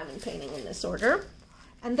diamond painting in this order,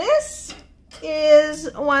 and this is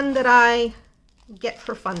one that I get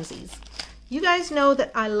for funsies. You guys know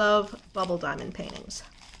that I love bubble diamond paintings.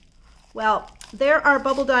 Well, there are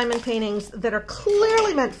bubble diamond paintings that are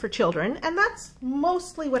clearly meant for children, and that's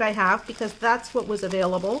mostly what I have because that's what was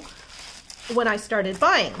available when I started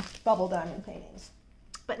buying bubble diamond paintings.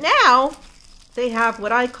 But now they have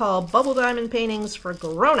what I call bubble diamond paintings for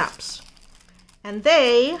grown-ups, and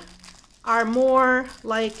they are more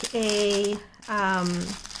like a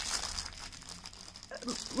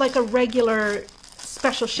regular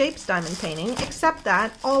special shapes diamond painting, except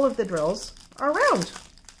that all of the drills are round.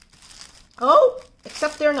 Oh,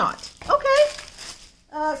 except they're not. Okay,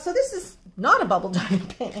 so this is not a bubble diamond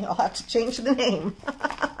painting. I'll have to change the name.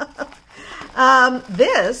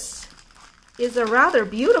 This is a rather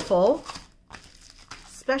beautiful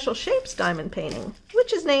special shapes diamond painting,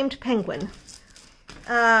 which is named Penguin.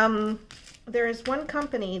 There is one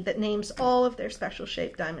company that names all of their special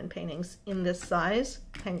shape diamond paintings in this size,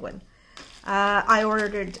 Penguin. I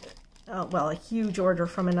ordered, a huge order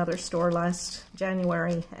from another store last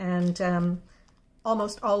January, and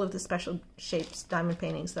almost all of the special shapes diamond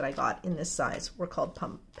paintings that I got in this size were called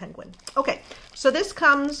Penguin. Okay, so this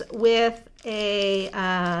comes with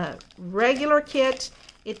a regular kit.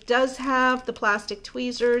 It does have the plastic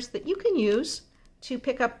tweezers that you can use to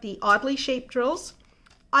pick up the oddly shaped drills.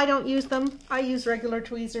 I don't use them. I use regular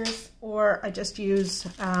tweezers, or I just use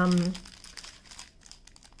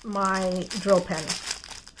my drill pen.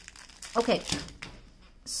 Okay,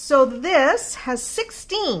 so this has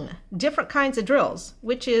 16 different kinds of drills,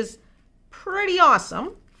 which is pretty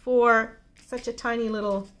awesome for such a tiny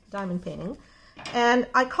little diamond painting. And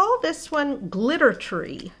I call this one Glitter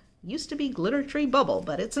Tree. Used to be Glitter Tree Bubble,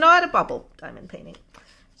 but it's not a bubble diamond painting.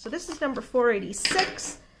 So this is number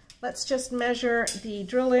 486. Let's just measure the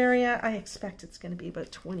drill area. I expect it's going to be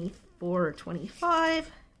about 24 or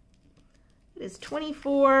 25. It is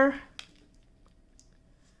 24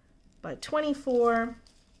 by 24,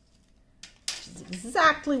 which is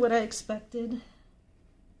exactly what I expected.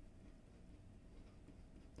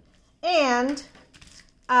 And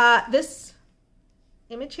this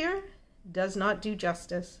image here does not do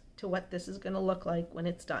justice to what this is going to look like when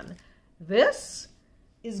it's done. This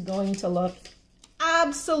is going to look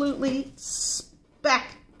absolutely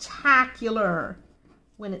spectacular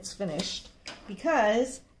when it's finished,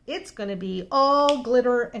 because it's going to be all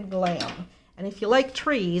glitter and glam. And if you like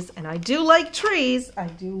trees, and I do like trees, I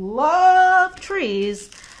do love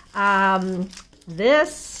trees,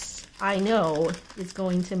 this I know is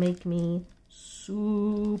going to make me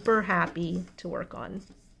super happy to work on.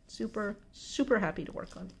 Super, super happy to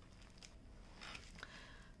work on.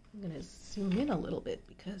 I'm going to zoom in a little bit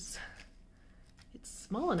because it's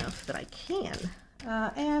small enough that I can.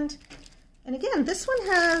 And again, this one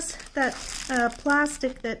has that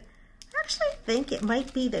plastic that I actually think it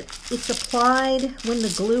might be that it's applied when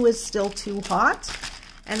the glue is still too hot.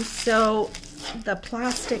 And so the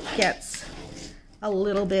plastic gets a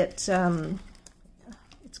little bit,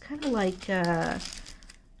 it's kind of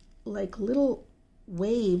like little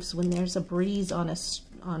waves when there's a breeze on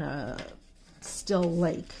a still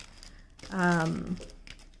lake.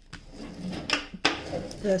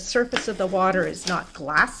 The surface of the water is not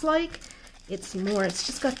glass-like. It's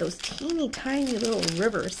just got those teeny tiny little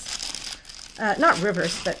rivers. Not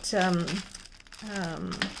rivers, but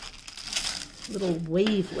little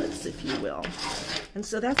wavelets, if you will. And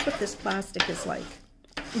so that's what this plastic is like.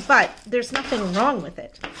 But there's nothing wrong with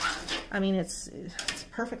it. I mean, it's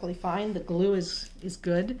perfectly fine. The glue is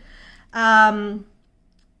good.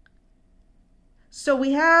 So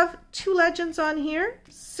we have 2 legends on here,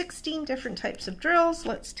 16 different types of drills.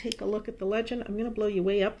 Let's take a look at the legend. I'm going to blow you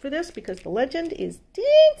way up for this because the legend is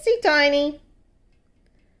teensy tiny.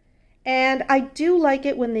 And I do like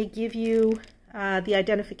it when they give you the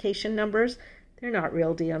identification numbers. They're not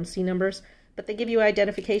real DMC numbers, but they give you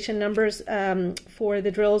identification numbers for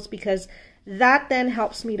the drills because that then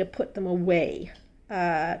helps me to put them away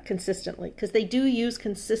consistently because they do use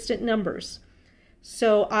consistent numbers.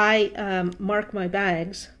 So I mark my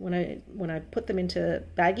bags when I put them into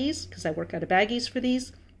baggies, because I work out of baggies for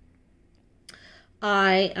these.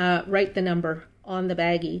 I write the number on the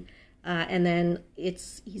baggie, and then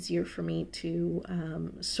it's easier for me to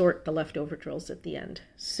sort the leftover drills at the end.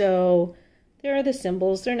 So there are the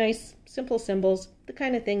symbols. They're nice, simple symbols, the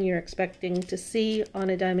kind of thing you're expecting to see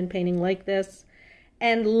on a diamond painting like this.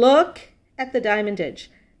 And look at the diamondage.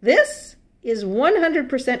 This is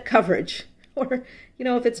 100% coverage. Or, you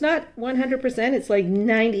know, if it's not 100%, it's like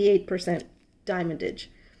 98% diamondage,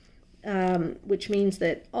 which means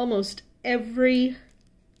that almost every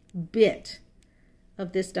bit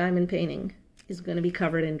of this diamond painting is going to be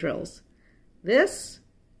covered in drills. This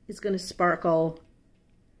is going to sparkle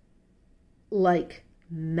like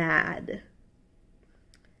mad.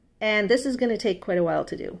 And this is going to take quite a while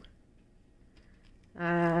to do.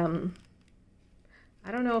 I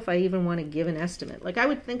don't know if I even want to give an estimate. Like, I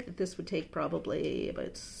would think that this would take probably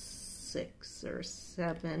about 6 or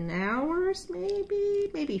 7 hours,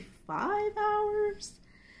 maybe 5 hours.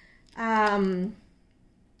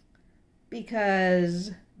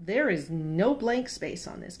 Because there is no blank space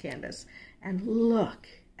on this canvas. And look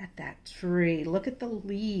at that tree. Look at the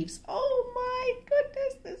leaves. Oh my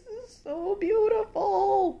goodness, this is so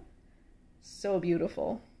beautiful. So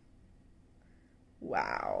beautiful.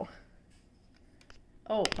 Wow.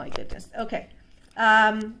 Oh my goodness. Okay.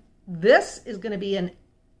 This is going to be an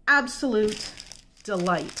absolute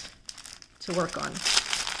delight to work on.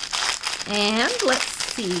 And let's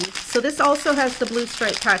see. So this also has the blue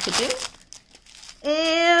stripe packaging.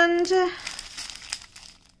 And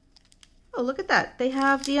oh, look at that. They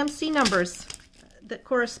have DMC numbers that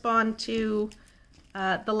correspond to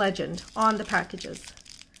the legend on the packages,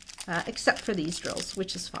 except for these drills,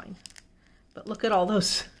 which is fine. But look at all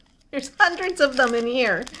those. There's hundreds of them in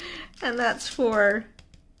here, and that's for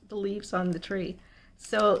the leaves on the tree.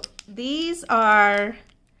 So these are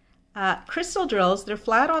crystal drills. They're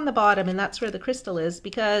flat on the bottom, and that's where the crystal is,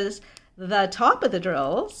 because the top of the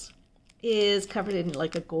drills is covered in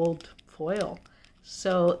like a gold foil.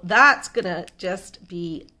 So that's gonna just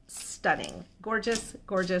be stunning. Gorgeous,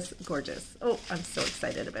 gorgeous, gorgeous. Oh, I'm so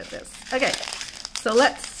excited about this. Okay, so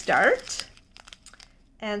let's start.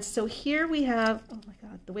 And so here we have, oh my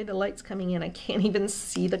God, the way the light's coming in, I can't even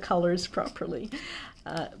see the colors properly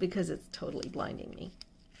because it's totally blinding me.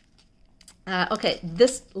 Okay,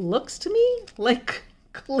 this looks to me like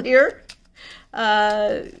clear,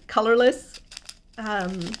 colorless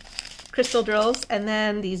crystal drills. And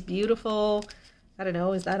then these beautiful, I don't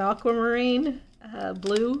know, is that aquamarine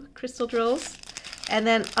blue crystal drills? And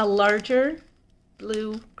then a larger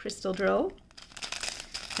blue crystal drill.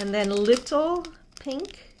 And then little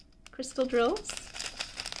pink crystal drills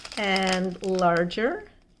and larger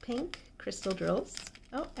pink crystal drills.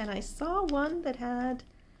 Oh, and I saw one that had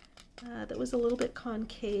that was a little bit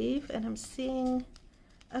concave, and I'm seeing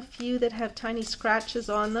a few that have tiny scratches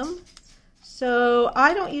on them. So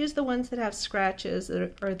I don't use the ones that have scratches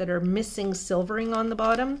or that are missing silvering on the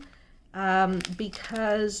bottom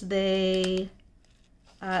because they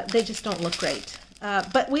just don't look great.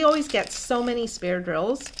 But we always get so many spare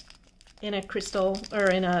drills in a crystal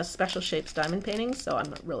or in a special shapes diamond painting, so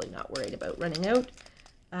I'm really not worried about running out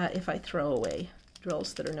if I throw away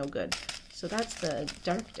drills that are no good. So that's the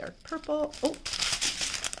dark purple.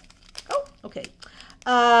 Oh, okay.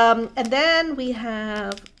 And then we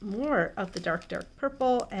have more of the dark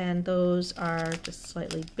purple, and those are just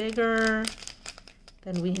slightly bigger.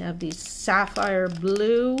 Then we have these sapphire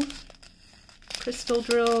blue crystal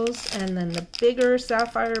drills, and then the bigger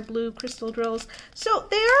sapphire blue crystal drills. So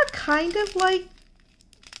they are kind of like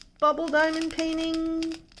bubble diamond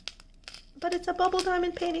painting, but it's a bubble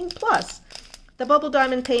diamond painting plus. The bubble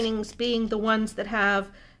diamond paintings being the ones that have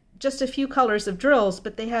just a few colors of drills,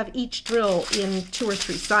 but they have each drill in 2 or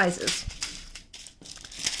 3 sizes.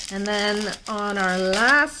 And then on our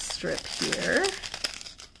last strip here,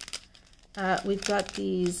 we've got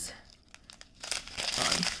these,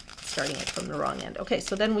 starting it from the wrong end. Okay,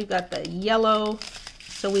 so then we've got the yellow.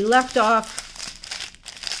 So we left off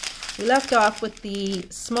with the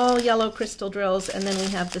small yellow crystal drills, and then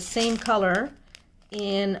we have the same color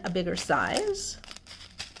in a bigger size.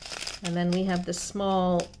 And then we have the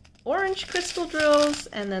small orange crystal drills,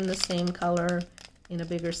 and then the same color in a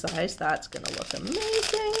bigger size. That's gonna look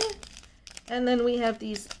amazing. And then we have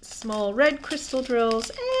these small red crystal drills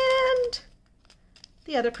and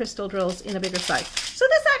the other crystal drills in a bigger size. So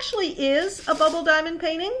this actually is a bubble diamond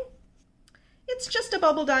painting. It's just a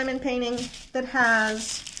bubble diamond painting that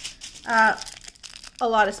has a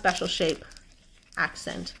lot of special shape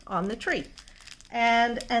accent on the tree.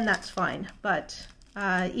 And that's fine, but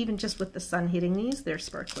even just with the sun hitting these, they're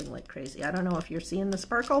sparkling like crazy. I don't know if you're seeing the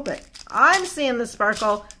sparkle, but I'm seeing the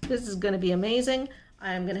sparkle. This is going to be amazing.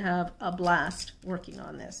 I'm going to have a blast working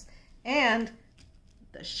on this. And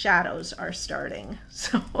the shadows are starting.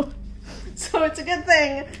 So it's a good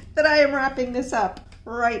thing that I am wrapping this up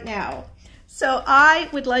right now. So I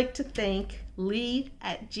would like to thank Lee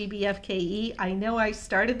at GBFKE. I know I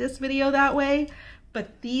started this video that way,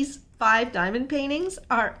 but these 5 diamond paintings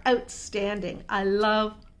are outstanding. I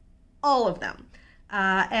love all of them.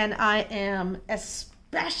 And I am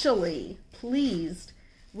especially pleased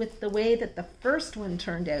with the way that the first one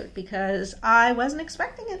turned out, because I wasn't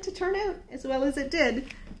expecting it to turn out as well as it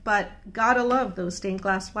did, but gotta love those stained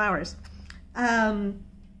glass flowers.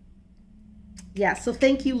 Yeah, so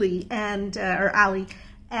thank you, Lee, and or Ali,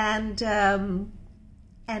 and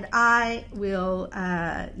I will,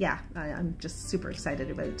 yeah, I'm just super excited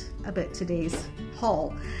about today's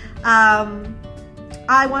haul.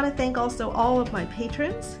 I want to thank also all of my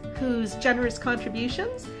patrons whose generous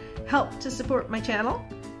contributions help to support my channel.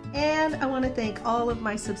 And I want to thank all of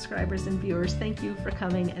my subscribers and viewers. Thank you for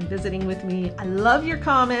coming and visiting with me. I love your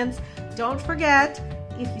comments. Don't forget,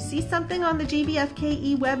 if you see something on the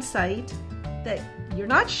GBFKE website that you're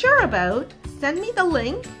not sure about, send me the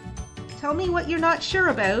link. Tell me what you're not sure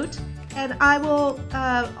about, and I will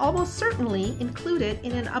almost certainly include it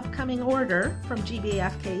in an upcoming order from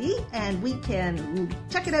GBFKE, and we can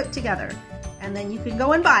check it out together. And then you can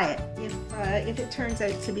go and buy it if it turns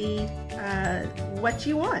out to be what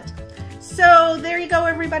you want. So there you go,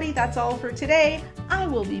 everybody. That's all for today. I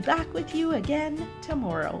will be back with you again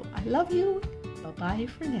tomorrow. I love you. Bye-bye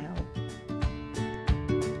for now.